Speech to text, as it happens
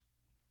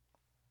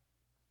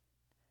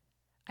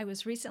I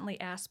was recently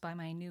asked by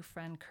my new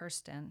friend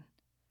Kirsten,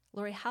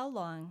 Lori, how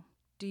long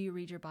do you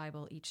read your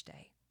Bible each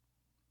day?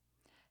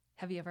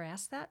 Have you ever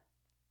asked that?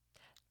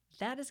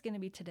 That is going to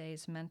be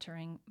today's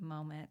mentoring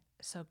moment.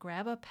 So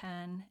grab a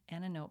pen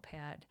and a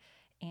notepad,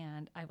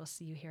 and I will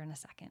see you here in a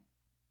second.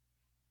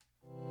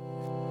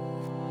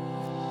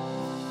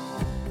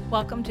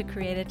 Welcome to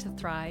Created to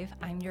Thrive.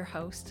 I'm your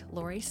host,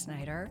 Lori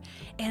Snyder,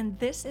 and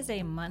this is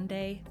a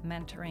Monday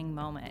mentoring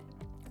moment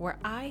where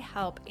I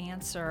help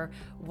answer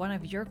one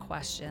of your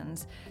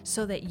questions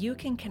so that you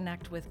can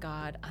connect with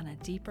God on a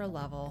deeper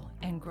level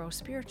and grow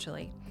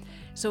spiritually.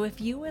 So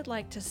if you would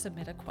like to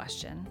submit a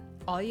question,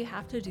 all you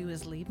have to do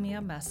is leave me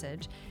a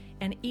message,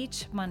 and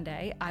each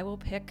Monday I will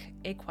pick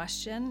a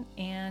question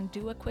and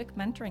do a quick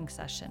mentoring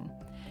session.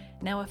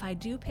 Now, if I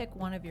do pick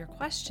one of your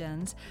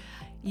questions,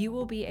 you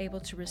will be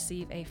able to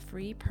receive a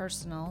free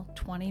personal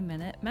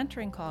 20-minute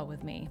mentoring call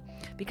with me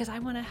because I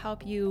want to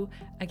help you,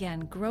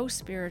 again, grow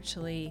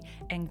spiritually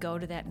and go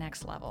to that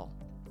next level.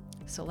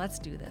 So let's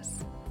do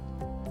this.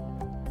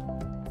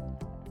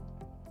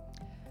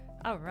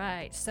 All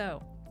right,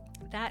 so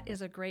that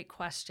is a great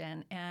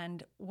question.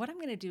 And what I'm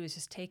going to do is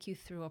just take you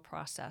through a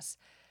process.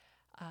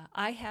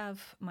 I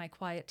have my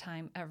quiet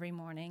time every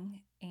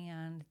morning,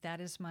 and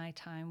that is my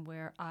time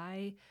where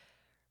I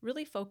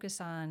really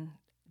focus on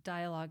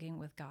dialoguing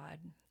with God,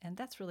 and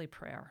that's really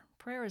prayer.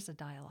 Prayer is a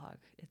dialogue.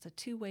 It's a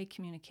two-way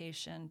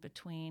communication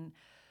between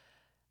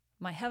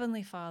my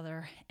Heavenly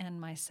Father and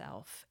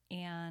myself,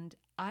 and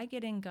I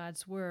get in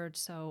God's Word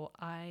so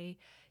I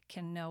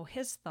can know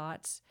His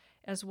thoughts,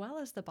 as well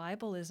as the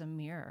Bible is a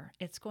mirror.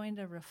 It's going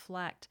to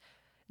reflect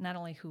not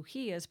only who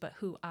He is, but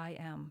who I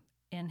am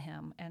in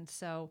Him, and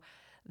so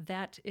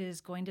that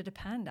is going to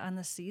depend on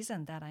the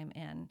season that I'm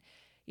in.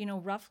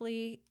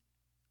 Roughly,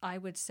 I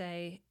would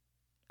say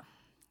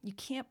you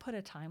can't put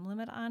a time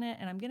limit on it.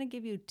 And I'm going to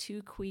give you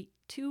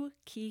two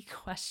key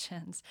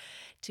questions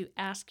to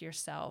ask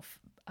yourself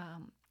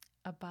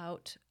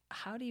about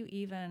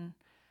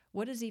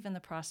what is even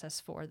the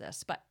process for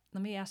this. But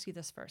let me ask you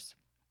this first.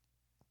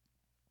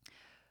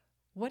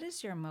 What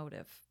is your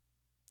motive?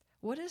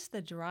 What is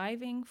the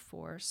driving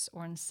force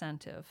or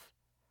incentive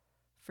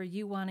for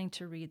you wanting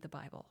to read the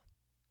Bible?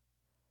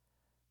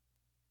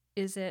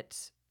 Is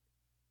it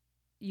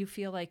you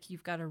feel like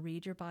you've got to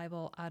read your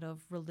Bible out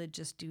of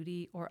religious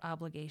duty or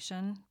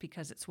obligation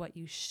because it's what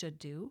you should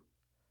do?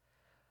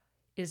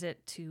 Is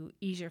it to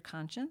ease your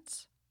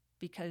conscience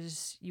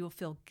because you'll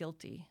feel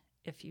guilty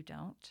if you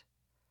don't?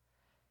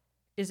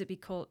 Is it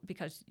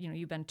because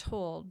you've been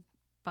told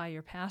by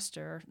your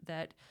pastor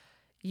that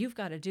you've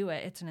got to do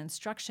it? It's an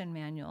instruction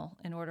manual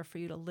in order for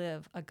you to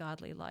live a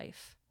godly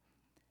life.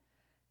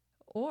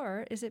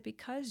 Or is it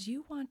because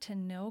you want to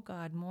know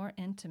God more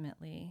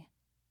intimately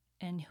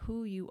and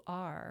who you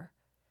are?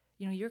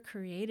 You're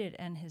created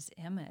in His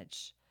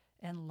image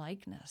and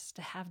likeness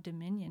to have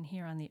dominion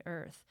here on the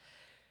earth.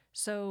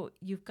 So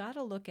you've got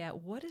to look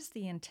at what is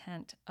the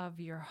intent of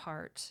your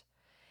heart.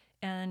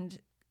 And,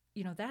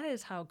 that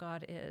is how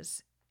God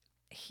is.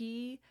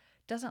 He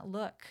doesn't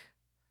look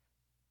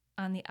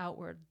on the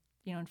outward.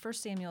 In 1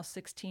 Samuel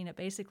 16, it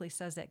basically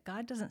says that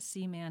God doesn't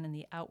see man in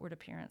the outward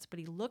appearance, but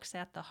He looks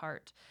at the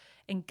heart.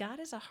 And God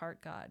is a heart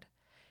God.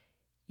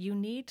 You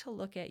need to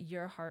look at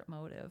your heart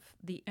motive,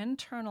 the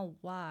internal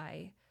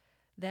why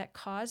that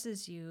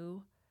causes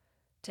you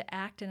to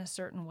act in a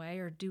certain way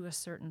or do a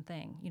certain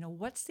thing.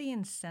 What's the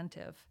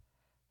incentive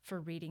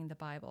for reading the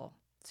Bible?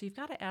 So you've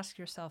got to ask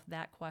yourself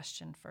that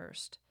question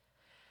first.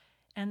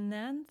 And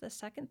then the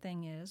second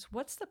thing is,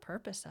 what's the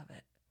purpose of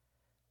it?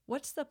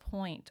 What's the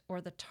point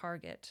or the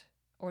target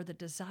or the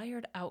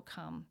desired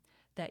outcome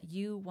that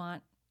you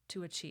want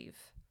to achieve?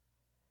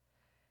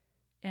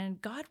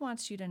 And God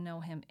wants you to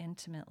know Him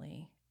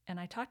intimately. And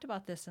I talked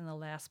about this in the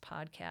last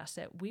podcast,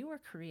 that we were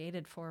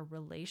created for a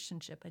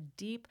relationship, a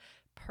deep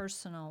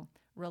personal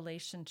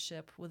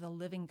relationship with a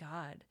living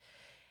God.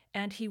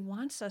 And He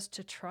wants us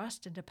to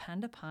trust and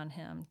depend upon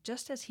Him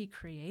just as He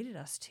created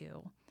us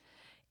to.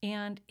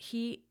 And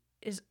He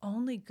is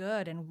only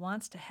good and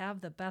wants to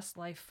have the best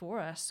life for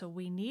us. So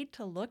we need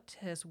to look to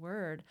His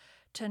Word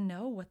to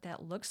know what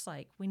that looks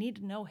like. We need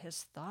to know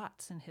His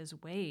thoughts and His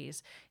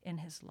ways in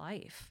His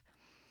life.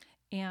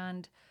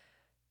 And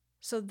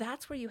so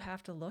that's where you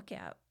have to look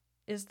at.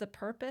 Is the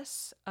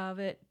purpose of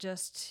it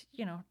just,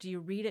 do you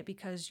read it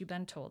because you've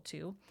been told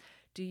to?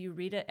 Do you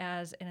read it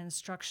as an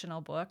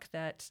instructional book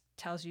that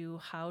tells you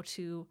how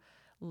to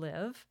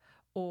live?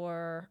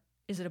 Or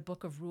is it a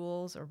book of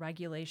rules or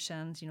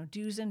regulations,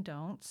 do's and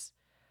don'ts?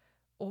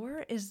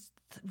 Or is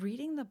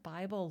reading the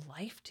Bible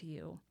life to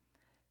you?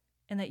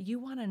 And that you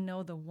want to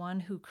know the one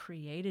who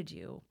created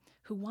you,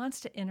 who wants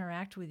to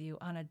interact with you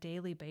on a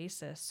daily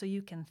basis so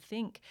you can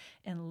think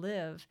and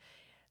live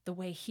the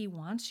way He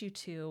wants you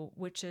to,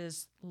 which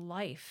is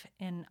life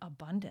in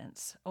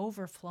abundance,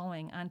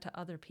 overflowing onto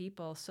other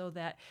people so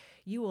that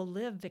you will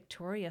live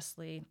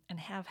victoriously and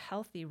have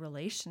healthy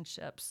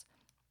relationships.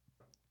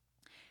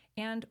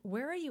 And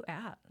where are you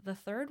at? The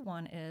third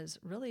one is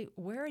really,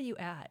 where are you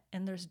at?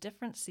 And there's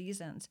different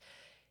seasons.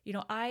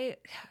 I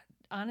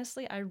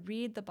honestly, I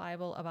read the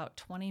Bible about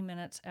 20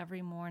 minutes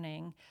every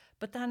morning,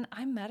 but then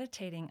I'm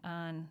meditating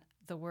on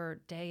the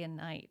word day and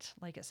night,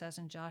 like it says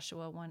in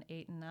Joshua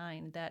 1:8 and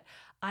 9, that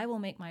I will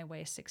make my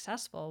way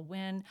successful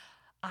when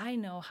I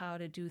know how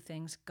to do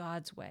things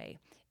God's way.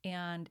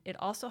 And it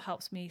also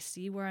helps me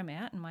see where I'm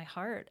at in my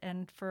heart.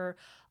 And for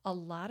a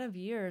lot of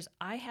years,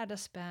 I had to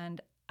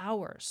spend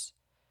hours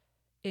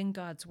in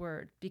God's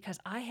word because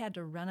I had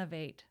to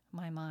renovate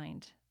my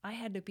mind. I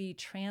had to be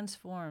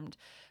transformed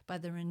by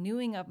the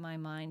renewing of my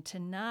mind to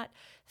not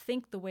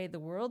think the way the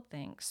world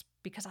thinks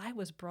because I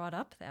was brought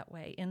up that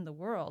way in the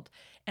world.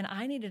 And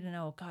I needed to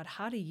know, God,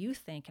 how do you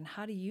think and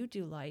how do you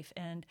do life?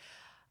 And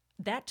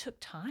that took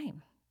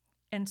time.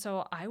 And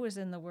so I was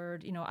in the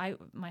word,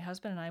 my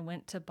husband and I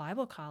went to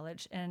Bible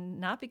college, and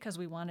not because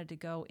we wanted to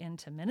go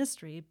into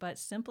ministry, but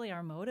simply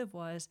our motive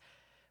was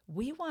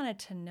we wanted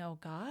to know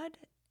God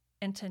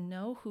and to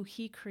know who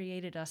he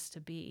created us to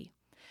be.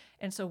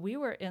 And so we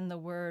were in the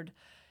word,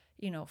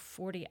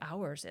 40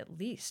 hours at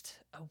least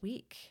a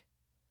week.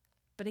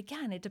 But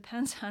again, it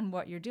depends on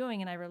what you're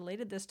doing. And I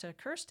related this to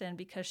Kirsten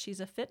because she's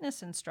a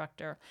fitness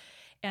instructor.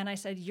 And I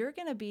said, you're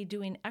going to be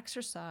doing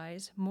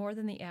exercise more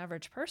than the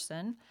average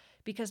person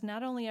because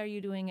not only are you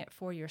doing it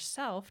for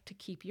yourself to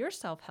keep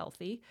yourself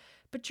healthy,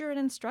 but you're an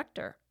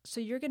instructor. So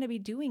you're going to be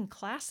doing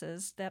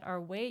classes that are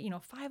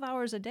 5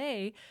 hours a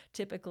day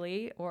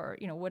typically, or,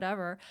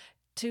 whatever,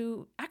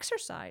 to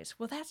exercise.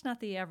 Well, that's not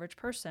the average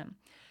person.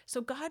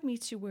 So God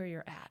meets you where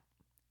you're at.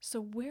 So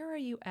where are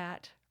you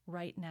at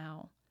right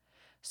now?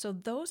 So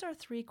those are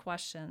 3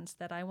 questions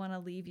that I want to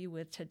leave you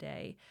with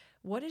today.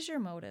 What is your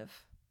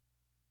motive?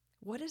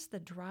 What is the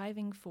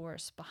driving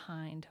force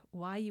behind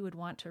why you would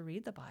want to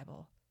read the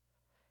Bible?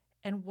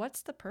 And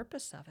what's the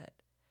purpose of it?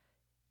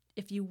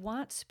 If you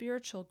want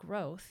spiritual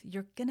growth,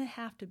 you're going to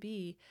have to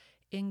be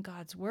in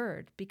God's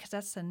word because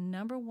that's the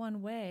number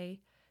one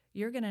way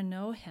you're going to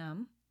know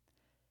him.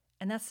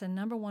 And that's the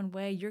number one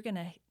way you're going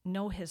to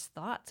know his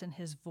thoughts and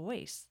his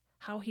voice,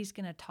 how he's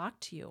going to talk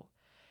to you.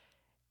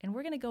 And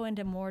we're going to go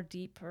into more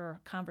deeper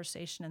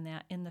conversation in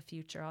that in the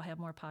future. I'll have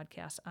more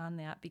podcasts on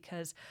that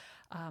because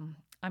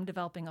I'm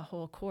developing a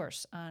whole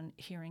course on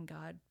hearing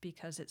God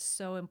because it's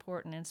so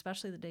important, and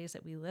especially the days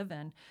that we live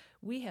in,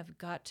 we have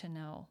got to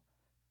know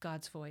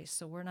God's voice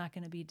so we're not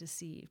going to be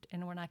deceived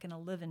and we're not going to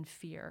live in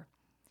fear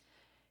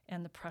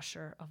and the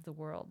pressure of the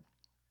world.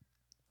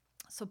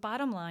 So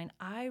bottom line,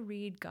 I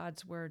read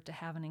God's word to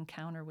have an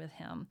encounter with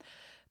him.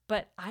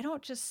 But I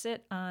don't just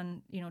sit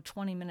on,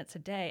 20 minutes a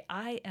day.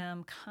 I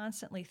am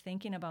constantly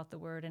thinking about the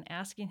word and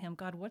asking him,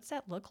 God, what's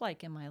that look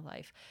like in my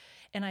life?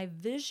 And I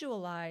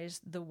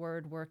visualize the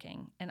word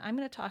working. And I'm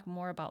going to talk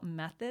more about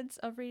methods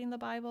of reading the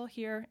Bible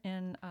here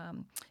in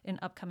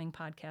upcoming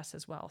podcasts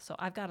as well. So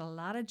I've got a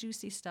lot of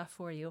juicy stuff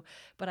for you,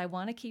 but I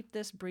want to keep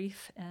this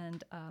brief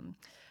and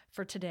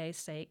for today's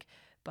sake.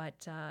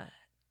 But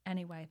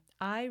anyway,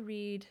 I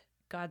read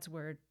God's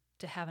word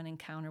to have an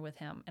encounter with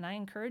him. And I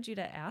encourage you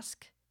to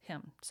ask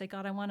him. Say,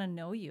 God, I want to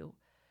know you.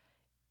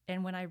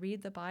 And when I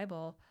read the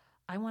Bible,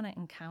 I want to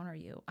encounter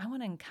you. I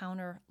want to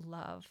encounter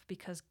love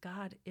because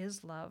God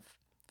is love,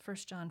 1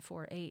 John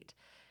 4:8.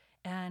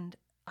 And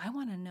I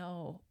want to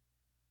know,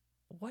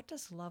 what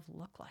does love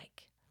look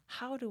like?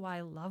 How do I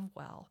love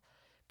well?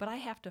 But I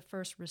have to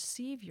first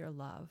receive your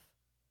love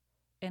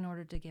in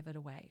order to give it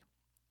away.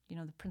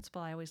 The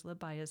principle I always live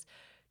by is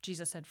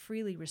Jesus said,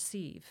 freely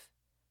receive,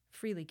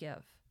 freely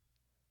give.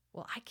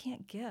 Well, I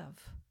can't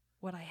give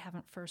what I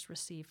haven't first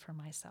received for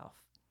myself.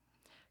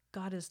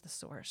 God is the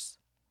source.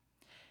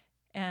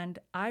 And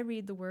I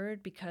read the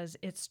word because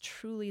it's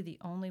truly the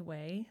only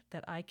way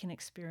that I can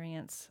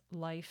experience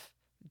life,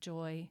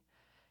 joy,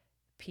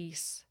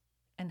 peace,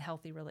 and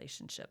healthy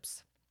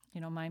relationships.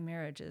 My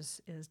marriage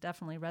is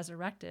definitely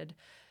resurrected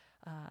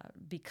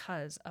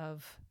because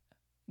of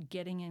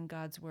getting in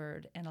God's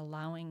word and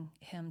allowing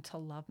him to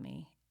love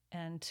me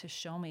and to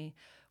show me,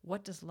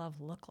 what does love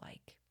look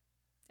like?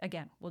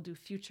 Again, we'll do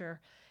future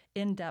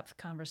in-depth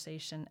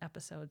conversation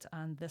episodes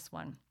on this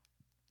one.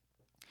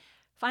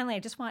 Finally, I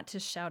just want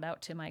to shout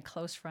out to my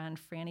close friend,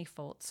 Franny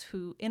Foltz,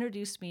 who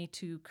introduced me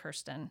to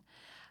Kirsten.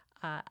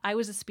 I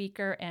was a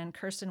speaker, and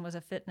Kirsten was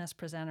a fitness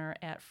presenter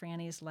at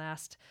Franny's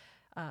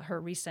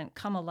her recent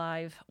Come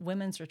Alive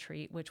Women's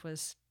Retreat, which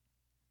was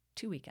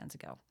 2 weekends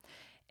ago.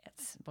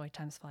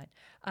 Time's flight.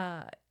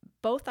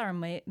 Both are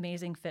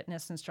amazing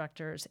fitness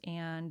instructors,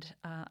 and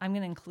I'm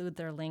going to include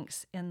their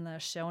links in the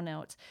show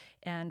notes.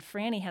 And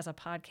Franny has a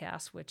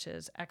podcast, which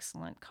is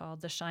excellent,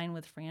 called The Shine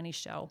with Franny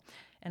Show.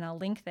 And I'll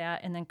link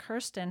that. And then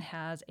Kirsten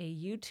has a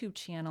YouTube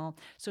channel.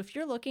 So if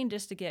you're looking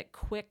just to get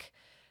quick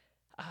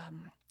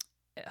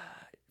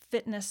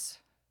fitness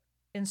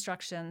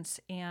instructions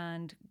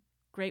and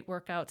great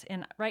workouts.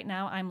 And right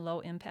now I'm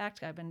low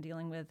impact. I've been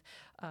dealing with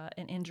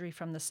an injury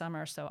from the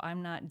summer, so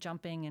I'm not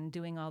jumping and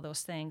doing all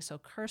those things. So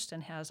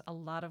Kirsten has a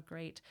lot of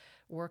great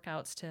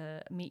workouts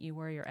to meet you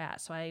where you're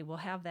at. So I will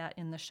have that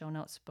in the show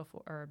notes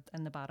before, or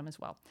in the bottom as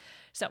well.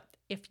 So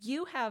if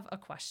you have a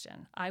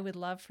question, I would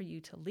love for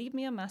you to leave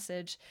me a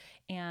message,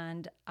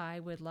 and I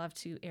would love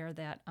to air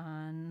that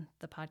on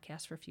the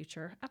podcast for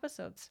future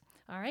episodes.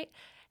 All right.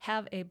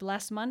 Have a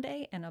blessed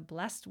Monday and a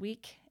blessed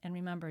week. And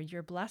remember,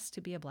 you're blessed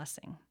to be a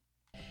blessing.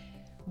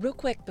 Real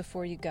quick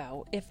before you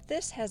go, if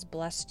this has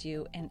blessed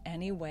you in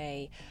any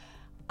way,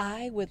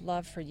 I would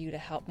love for you to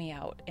help me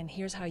out. And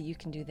here's how you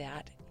can do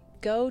that.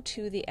 Go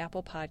to the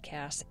Apple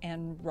Podcasts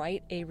and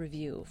write a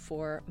review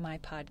for my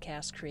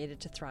podcast, Created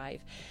to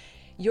Thrive.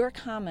 Your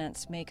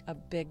comments make a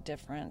big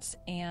difference,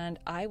 and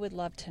I would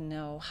love to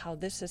know how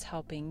this is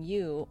helping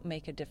you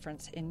make a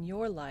difference in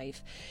your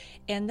life.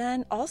 And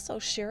then also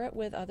share it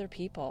with other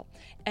people.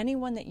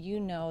 Anyone that you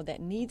know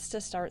that needs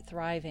to start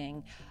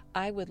thriving,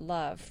 I would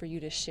love for you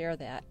to share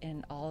that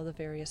in all the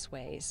various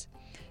ways.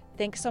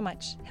 Thanks so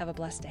much. Have a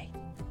blessed day.